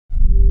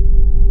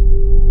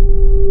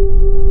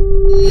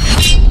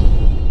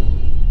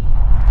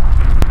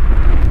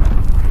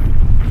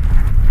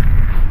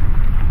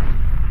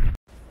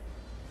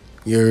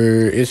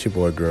It's your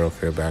boy Girl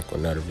here back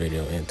with another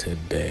video, and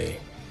today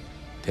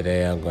I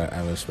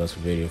have a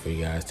special video for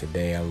you guys.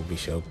 Today I'm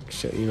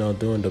gonna be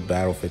doing the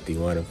Battle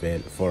 51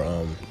 event for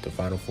the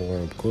Final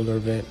Four Cooler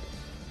event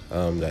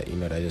that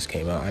just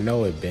came out. I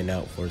know it's been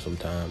out for some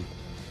time,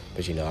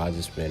 but I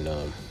just been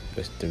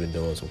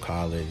doing some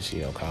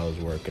college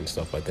work and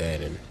stuff like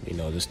that, and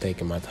just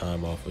taking my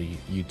time off of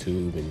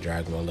YouTube and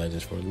Dragon Ball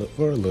Legends for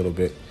a little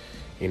bit.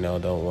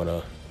 Don't want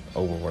to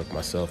overwork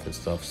myself and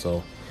stuff.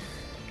 So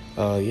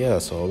yeah,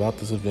 so about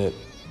this event,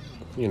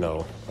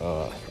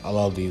 I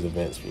love these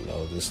events.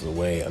 This is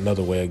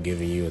another way of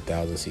giving you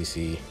 1,000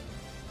 cc,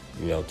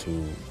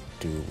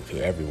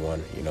 to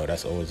everyone.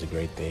 That's always a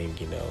great thing.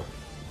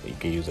 You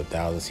can use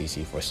 1,000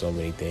 cc for so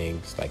many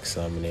things, like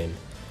summoning.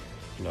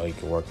 You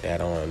can work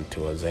that on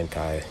to a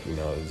Zenkai,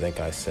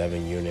 Zenkai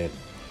 7 unit.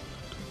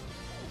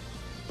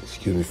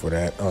 Excuse me for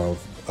that.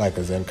 Like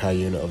a Zenkai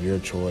unit of your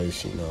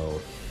choice.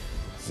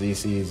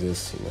 CC is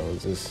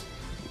just,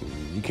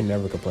 you can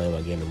never complain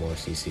about getting more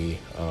CC.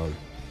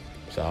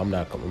 So I'm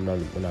not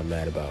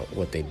mad about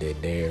what they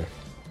did there.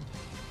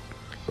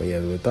 But yeah,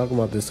 we're talking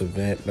about this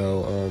event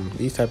though.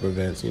 These type of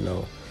events,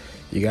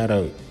 you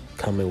gotta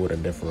come in with a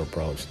different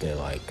approach than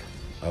like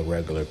a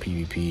regular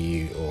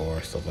PvP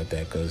or stuff like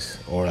that,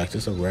 or like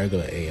just a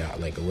regular AI,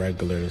 like a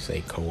regular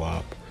say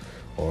co-op,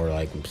 or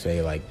like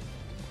say like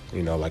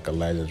like a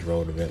Legends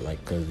Road event, like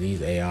because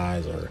these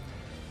AIs are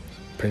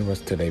pretty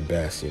much to their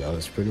best.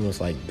 It's pretty much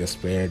like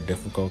despair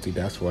difficulty.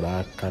 That's what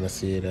I kind of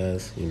see it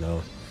as.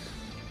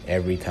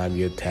 Every time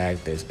you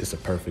attack, it's a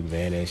perfect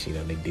vanish.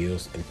 They deal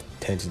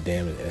intense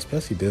damage, and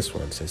especially this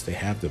one, since they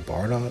have the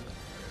Bardock.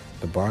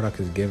 The Bardock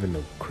is giving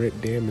the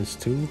crit damage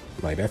too.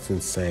 Like that's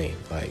insane.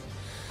 Like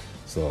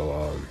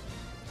so,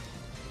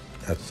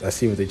 I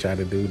see what they try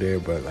to do there,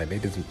 but like they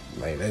just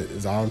like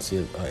it's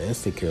honestly an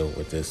instant kill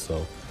with this.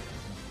 So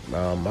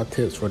my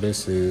tips for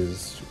this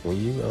is when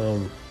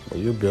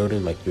you're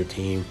building like your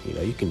team,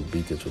 you can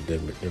beat this with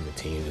different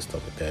teams and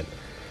stuff like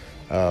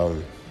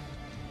that.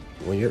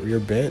 When your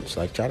bench,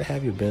 like try to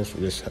have your bench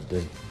just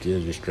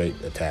gives you straight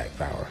attack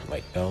power.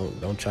 Like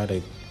don't try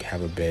to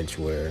have a bench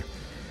where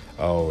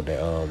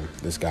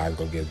this guy's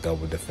gonna get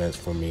double defense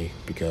for me,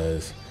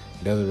 because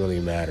it doesn't really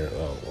matter.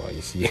 Oh well,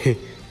 you see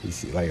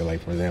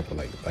like for example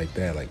like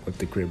that, like with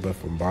the crit buff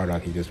from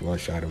Bardock, he just one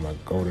shot my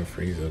Golden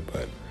Frieza,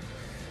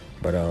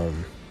 but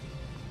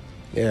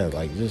yeah,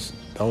 like just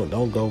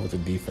don't go with the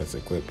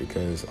defensive clip,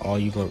 because all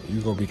you're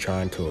gonna be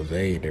trying to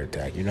evade their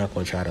attack. You're not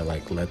gonna try to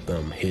like let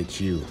them hit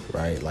you,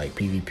 right? Like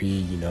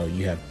PvP, you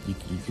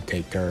can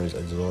take turns,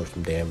 absorb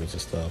some damage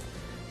and stuff,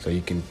 so you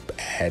can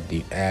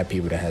add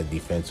people that have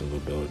defensive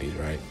abilities,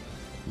 right?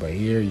 But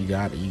here you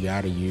gotta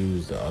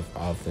use the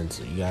offense.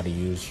 You gotta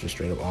use just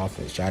straight up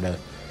offense. Try to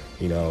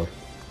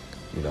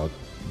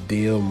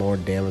deal more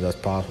damage as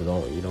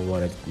possible. You don't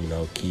want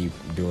to keep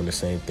doing the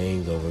same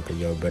things over, because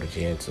you have a better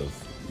chance of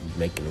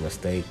making a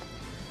mistake,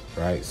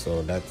 right?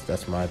 So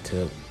that's my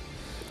tip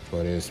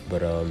for this.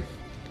 But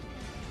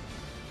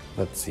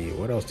let's see,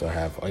 what else do I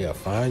have? Oh yeah,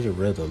 find your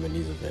rhythm in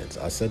these events.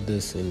 I said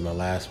this in my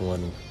last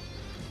one.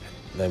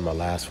 Then my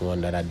last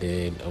one that I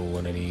did over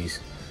one of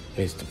these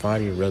is to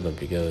find your rhythm,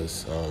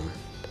 because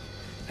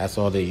that's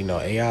all they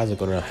AIs are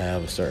gonna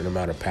have a certain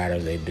amount of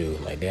patterns they do.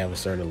 Like they have a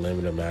certain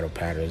limited amount of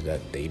patterns that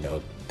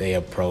they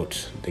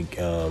approach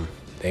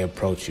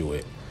you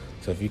with.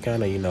 So if you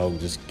kind of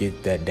just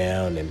get that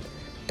down and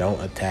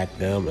don't attack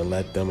them and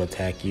let them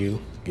attack you,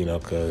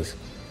 because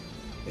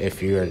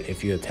if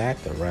you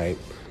attack them, right,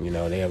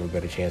 they have a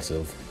better chance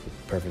of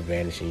perfect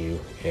vanishing you.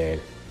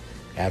 And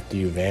after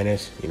you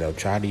vanish,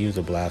 try to use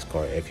a blast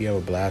card. If you have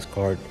a blast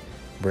card,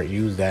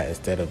 use that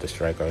instead of the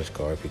strike arts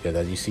card, because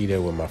as you see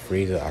there with my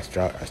Frieza, I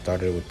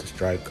started with the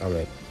strike.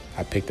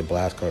 I picked the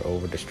blast card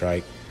over the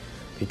strike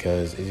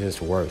because it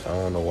just works. I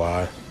don't know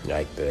why.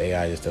 Like the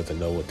AI just doesn't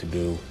know what to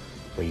do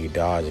when you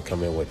dodge and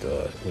come in with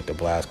the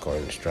blast card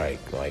and the strike.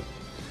 Like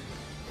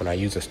when I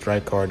use a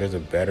strike card, there's a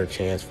better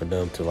chance for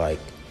them to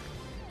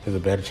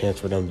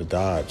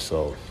dodge.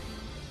 So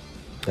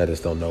I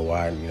just don't know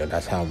why.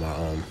 That's how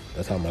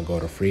my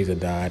Golden Frieza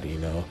died.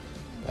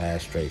 I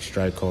had straight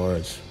strike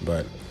cards,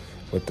 but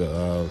with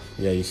the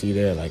yeah, you see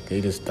there, like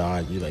they just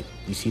dodge. You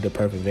see the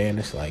perfect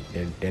vanish. Like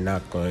they're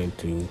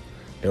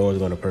always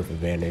going to perfect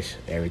vanish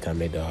every time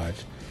they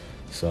dodge.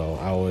 So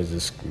I always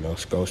just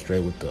go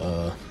straight with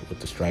the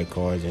strike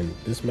cards. And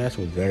this match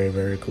was very,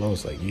 very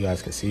close. Like you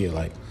guys can see it.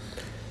 Like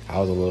I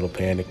was a little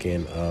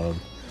panicking,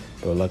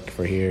 but lucky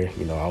for here,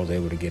 I was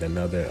able to get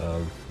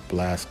another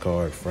blast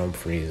card from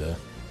Frieza.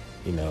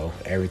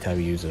 Every time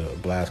you use a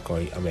blast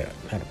card,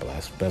 not a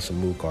blast, special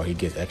move card, he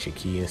gets extra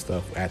key and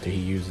stuff after he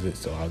uses it.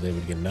 So I was able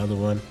to get another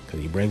one because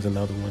he brings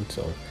another one.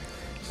 So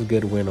it's a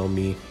good win on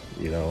me,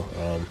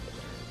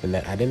 And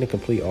I didn't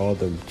complete all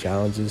the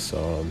challenges,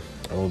 so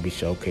I will be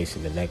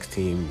showcasing the next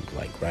team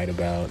like right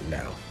about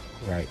now.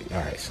 Right. All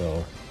right.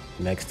 So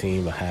next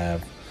team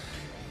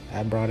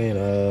I brought in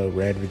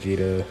Red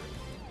Vegeta,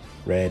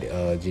 Red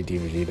GT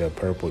Vegeta,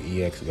 Purple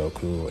EX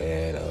Goku,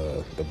 and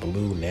the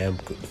Blue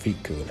Namku,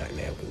 Fiku, not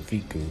Namku,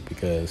 Fiku,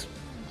 because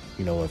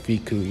you know, when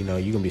Fiku, you know,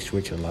 you're gonna be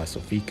switching a lot. So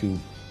Fiku,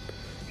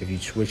 if you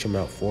switch him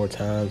out 4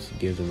 times, it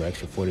gives him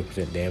extra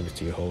 40% damage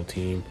to your whole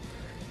team.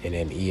 And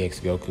then EX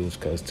Goku's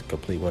because to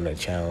complete one of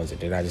the challenges. And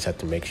then I just have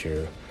to make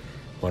sure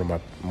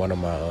none of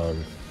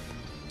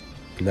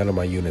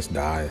my units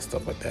die and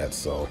stuff like that.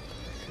 So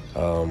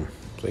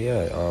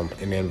yeah,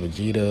 and then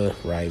Vegeta,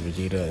 right?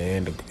 Vegeta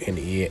and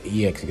the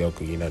EX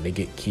Goku, you know, they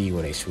get key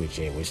when they switch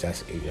in, which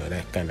that's, you know,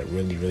 that kind of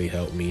really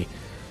helped me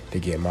to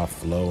get my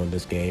flow in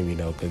this game, you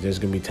know, because there's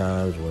gonna be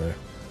times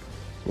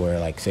where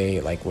like say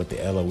like with the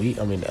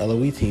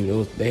LOE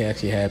team, they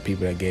actually had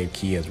people that gave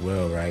key as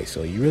well, right?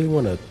 So you really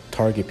want to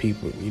target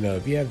people, you know,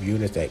 if you have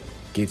units that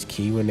gets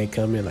key when they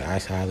come in, like I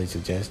highly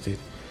suggest it,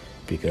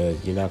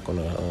 because you're not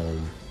gonna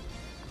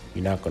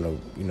you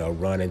know,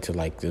 run into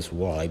like this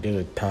wall. Like there's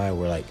a time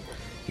where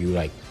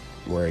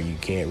where you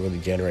can't really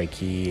generate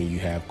key and you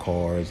have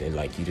cards and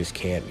like you just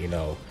can't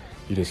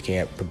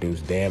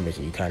produce damage,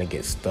 and you kind of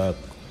get stuck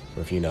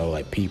with, you know,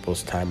 like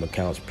people's time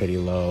accounts pretty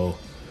low,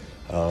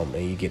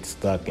 and you get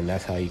stuck, and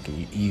that's how you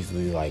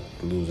easily like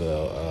lose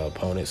a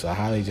opponent. So I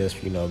highly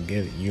just, you know,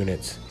 get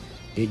units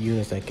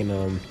that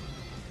can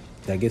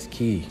that gets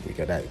key,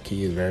 because that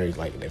key is very,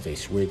 like, if they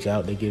switch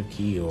out they give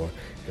key, or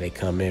if they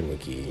come in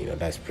with key, you know,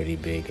 that's pretty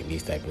big in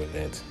these type of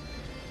events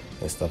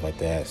and stuff like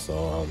that.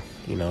 So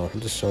you know, I'm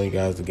just showing you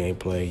guys the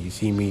gameplay. You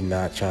see me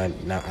not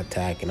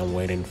attacking. I'm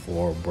waiting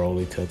for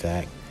Broly to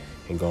attack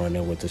and going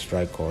in with the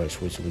strike card,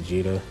 switch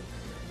Vegeta,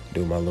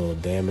 do my little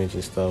damage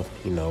and stuff,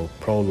 you know,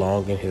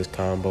 prolonging his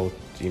combo,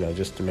 you know,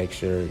 just to make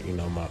sure, you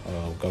know, my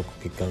Goku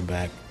can come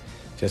back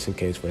just in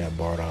case for that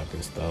Bardock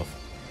and stuff.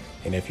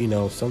 And if, you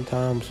know,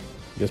 sometimes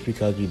just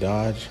because you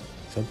dodge,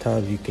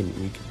 sometimes you can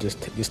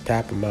just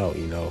tap them out,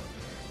 you know.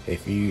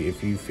 If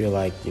you feel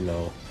like, you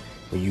know,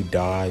 when you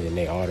dodge and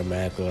they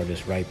automatically are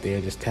just right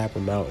there, just tap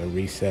them out and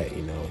reset,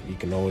 you know. You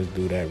can always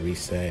do that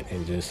reset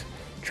and just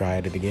try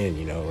it again,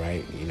 you know,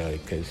 right? You know,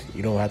 because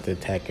you don't have to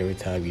attack every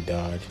time you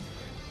dodge,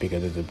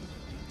 because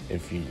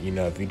if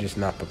you're just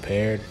not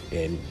prepared,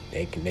 then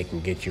they can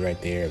get you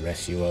right there and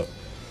mess you up.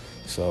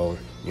 So,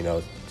 you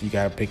know, you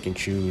gotta pick and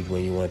choose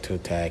when you want to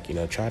attack. You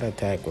know, try to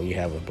attack when you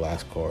have a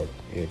blast card.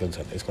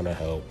 It's gonna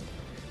help,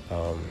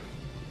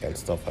 and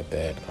stuff like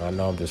that. I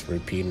know I'm just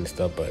repeating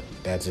stuff, but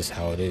that's just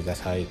how it is. That's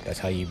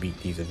how you beat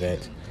these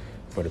events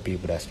for the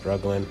people that's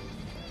struggling.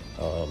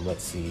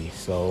 Let's see.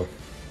 So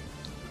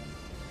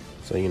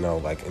you know,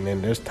 like, and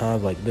then there's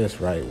times like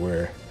this, right,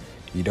 where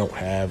you don't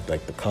have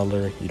like the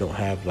color, you don't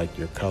have like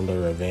your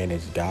color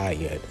advantage guy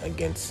yet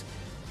against,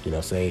 you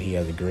know, say he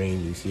has a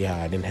green. You see how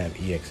I didn't have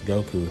EX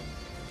Goku.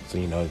 So,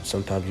 you know,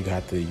 sometimes you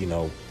have to, you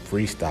know,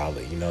 freestyle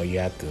it. You know, you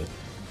have to,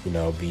 you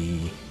know,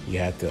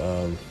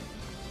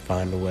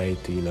 find a way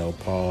to, you know,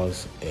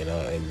 pause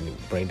and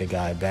bring the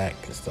guy back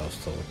and stuff.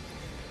 So,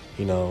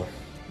 you know,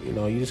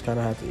 you just kind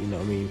of have to, you know,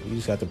 I mean, you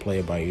just have to play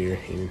it by ear.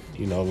 And,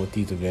 you know, with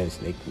these events,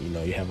 you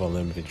know, you have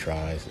unlimited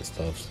tries and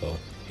stuff. So,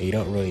 and you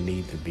don't really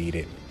need to beat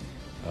it,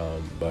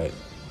 but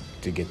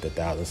to get the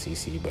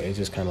 1000cc. But it's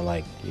just kind of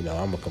like, you know,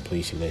 I'm a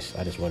completionist.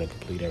 I just want to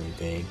complete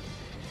everything.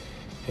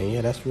 And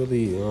yeah, that's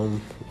really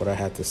what I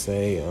had to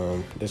say.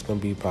 There's gonna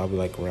be probably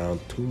like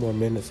around 2 more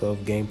minutes of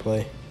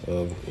gameplay.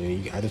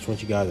 I just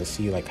want you guys to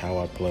see like how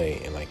I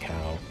play and like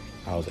how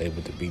I was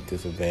able to beat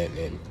this event,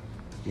 and,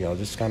 you know,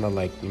 just kind of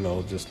like, you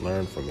know, just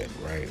learn from it,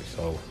 right?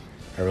 So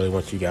I really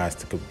want you guys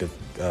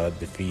to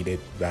defeat it,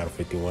 Battle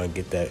 51,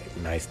 get that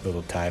nice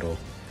little title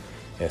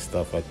and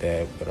stuff like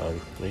that.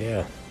 But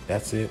yeah,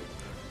 that's it.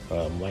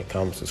 Like,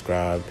 comment,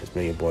 subscribe. It's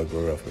been your boy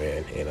Gorilla,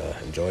 man, and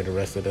enjoy the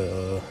rest of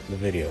the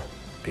video.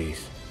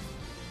 Peace.